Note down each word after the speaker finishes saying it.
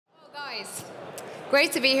guys,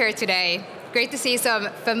 great to be here today. Great to see some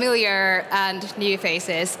familiar and new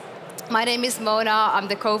faces. My name is Mona. I'm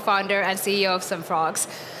the co-founder and CEO of Some Frogs.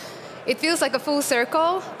 It feels like a full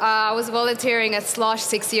circle. I was volunteering at Slush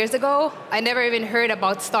 6 years ago. I never even heard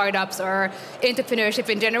about startups or entrepreneurship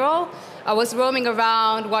in general. I was roaming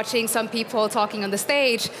around, watching some people talking on the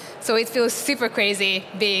stage, so it feels super crazy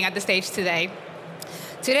being at the stage today.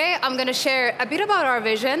 Today, I'm going to share a bit about our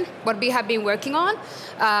vision, what we have been working on,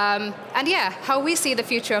 and yeah, how we see the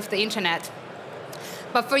future of the internet.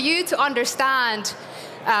 But for you to understand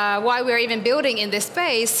why we're even building in this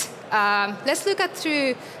space, let's look at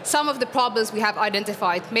through some of the problems we have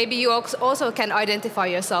identified. Maybe you also can identify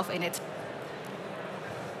yourself in it.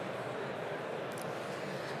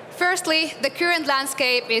 Firstly, the current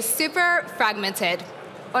landscape is super fragmented.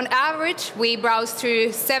 On average, we browse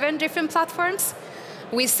through 7 different platforms.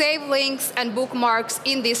 We save links and bookmarks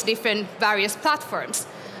in these different various platforms.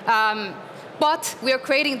 But we are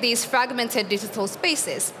creating these fragmented digital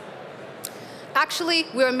spaces. Actually,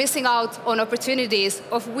 we are missing out on opportunities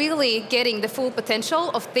of really getting the full potential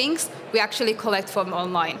of things we actually collect from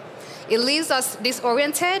online. It leaves us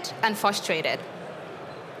disoriented and frustrated.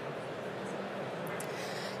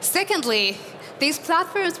 Secondly, these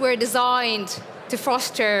platforms were designed to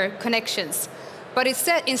foster connections. But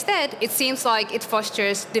instead, it seems like it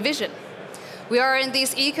fosters division. We are in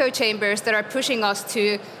these echo chambers that are pushing us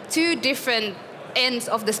to 2 different ends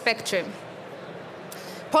of the spectrum.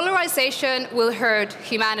 Polarization will hurt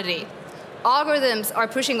humanity. Algorithms are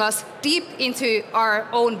pushing us deep into our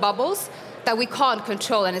own bubbles that we can't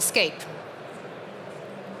control and escape.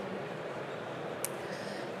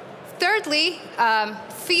 Thirdly,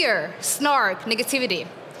 fear, snark, negativity.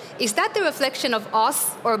 Is that the reflection of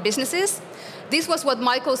us or businesses? This was what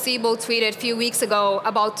Michael Siebel tweeted a few weeks ago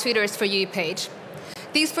about Twitter's For You page.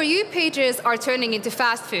 These For You pages are turning into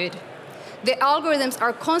fast food. The algorithms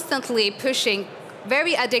are constantly pushing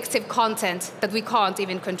very addictive content that we can't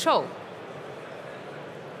even control.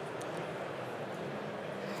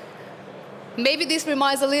 Maybe this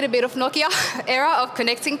reminds a little bit of Nokia era of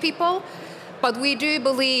connecting people, but we do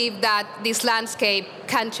believe that this landscape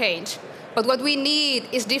can change. But what we need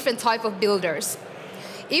is different type of builders.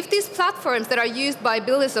 If these platforms that are used by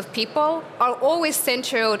billions of people are always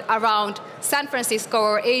centered around San Francisco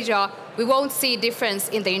or Asia, we won't see difference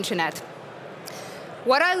in the internet.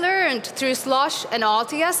 What I learned through Slush and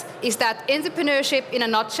Altius is that entrepreneurship in a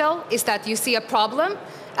nutshell is that you see a problem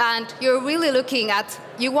and you're really looking at,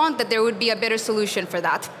 you want that there would be a better solution for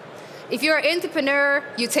that. If you're an entrepreneur,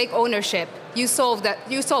 you take ownership. You solve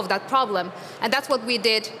that problem. And that's what we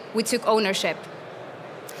did. We took ownership.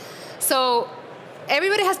 So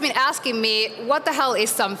everybody has been asking me, what the hell is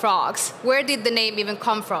Some Frogs? Where did the name even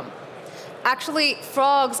come from? Actually,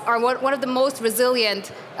 frogs are one of the most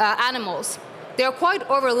resilient animals. They are quite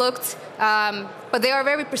overlooked, but they are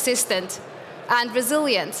very persistent and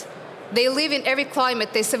resilient. They live in every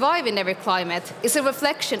climate. They survive in every climate. It's a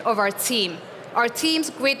reflection of our team. Our team's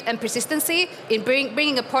grit and persistency in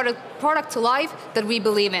bringing a product to life that we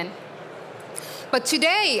believe in. But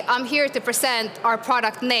today, I'm here to present our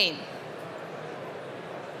product name.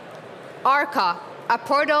 Arca, a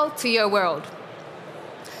portal to your world.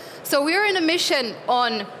 So we're in a mission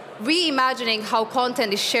on reimagining how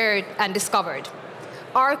content is shared and discovered.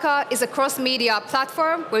 Arca is a cross-media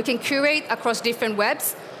platform where you can curate across different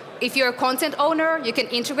webs. If you're a content owner, you can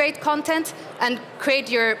integrate content and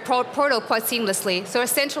create your portal quite seamlessly, so a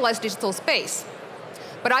centralized digital space.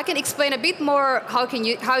 But I can explain a bit more how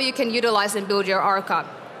you can utilize and build your Arca.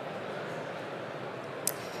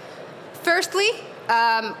 Firstly,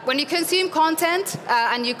 when you consume content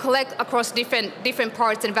and you collect across different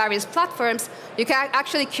parts and various platforms, you can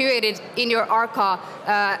actually curate it in your Arca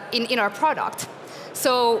in our product.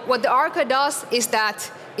 So what the Arca does is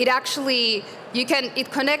that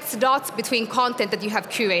it connects dots between content that you have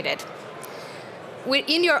curated.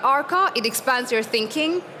 In your Arca, it expands your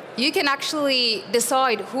thinking. You can actually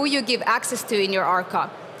decide who you give access to in your Arca.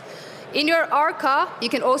 In your Arca, you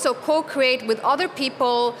can also co-create with other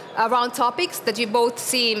people around topics that you both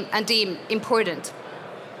see and deem important.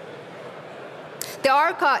 The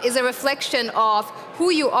Arca is a reflection of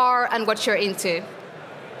who you are and what you're into.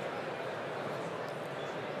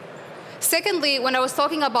 Secondly, when I was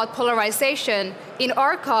talking about polarization, in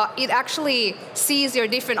Arca, it actually sees your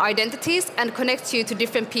different identities and connects you to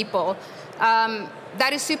different people.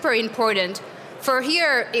 That is super important. For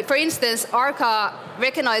instance, Arca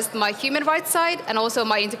recognized my human rights side and also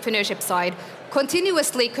my entrepreneurship side,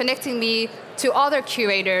 continuously connecting me to other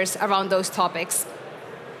curators around those topics.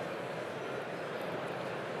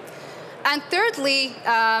 And thirdly,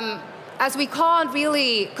 as we can't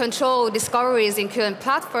really control discoveries in current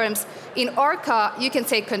platforms, in Orca, you can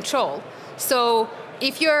take control. So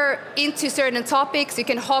if you're into certain topics, you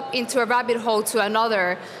can hop into a rabbit hole to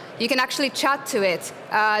another. You can actually chat to it,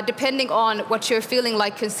 depending on what you're feeling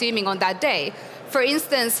like consuming on that day. For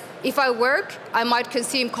instance, if I work, I might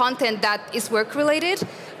consume content that is work-related,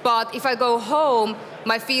 but if I go home,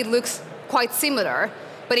 my feed looks quite similar.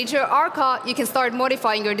 But in your Arca, you can start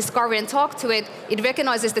modifying your discovery and talk to it. It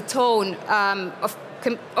recognizes the tone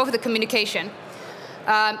of the communication.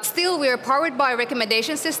 Still, we are powered by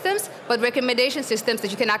recommendation systems, but recommendation systems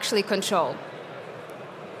that you can actually control.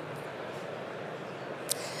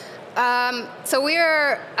 So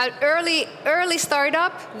we're an early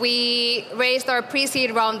startup. We raised our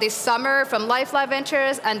pre-seed round this summer from Lifeline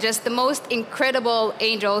Ventures, and just the most incredible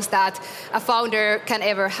angels that a founder can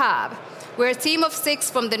ever have. We're a team of 6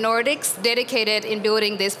 from the Nordics dedicated in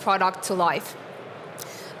building this product to life.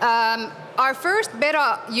 Our first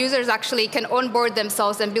beta users actually can onboard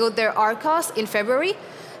themselves and build their Arcas in February.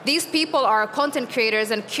 These people are content creators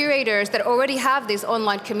and curators that already have these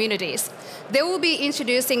online communities. They will be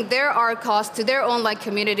introducing their Arcas to their online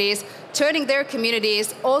communities, turning their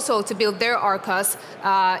communities also to build their Arcas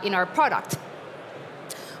in our product.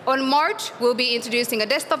 On March, we'll be introducing a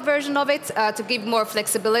desktop version of it to give more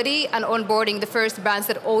flexibility and onboarding the first brands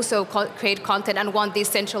that also create content and want this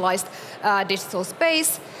centralized digital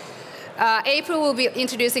space. April, we'll be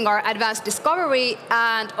introducing our advanced discovery,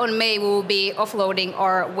 and on May, we will be offloading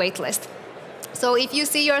our waitlist. So if you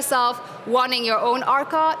see yourself wanting your own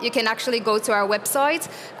Arca, you can actually go to our website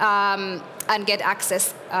and get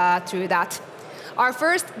access through that. Our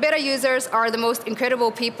first beta users are the most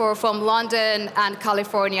incredible people from London and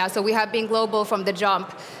California, so we have been global from the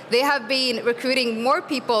jump. They have been recruiting more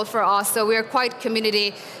people for us, so we're quite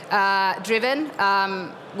community-driven,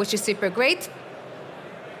 which is super great.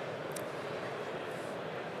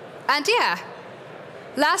 And yeah,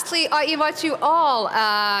 lastly, I invite you all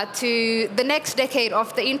to the next decade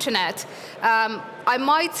of the internet. I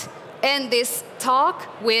might end this talk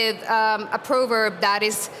with a proverb that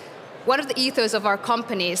is one of the ethos of our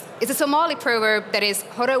companies. It's a Somali proverb that is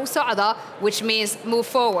hore u socda, which means move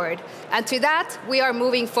forward. And to that, we are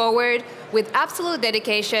moving forward with absolute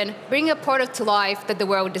dedication, bringing a product to life that the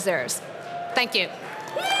world deserves. Thank you.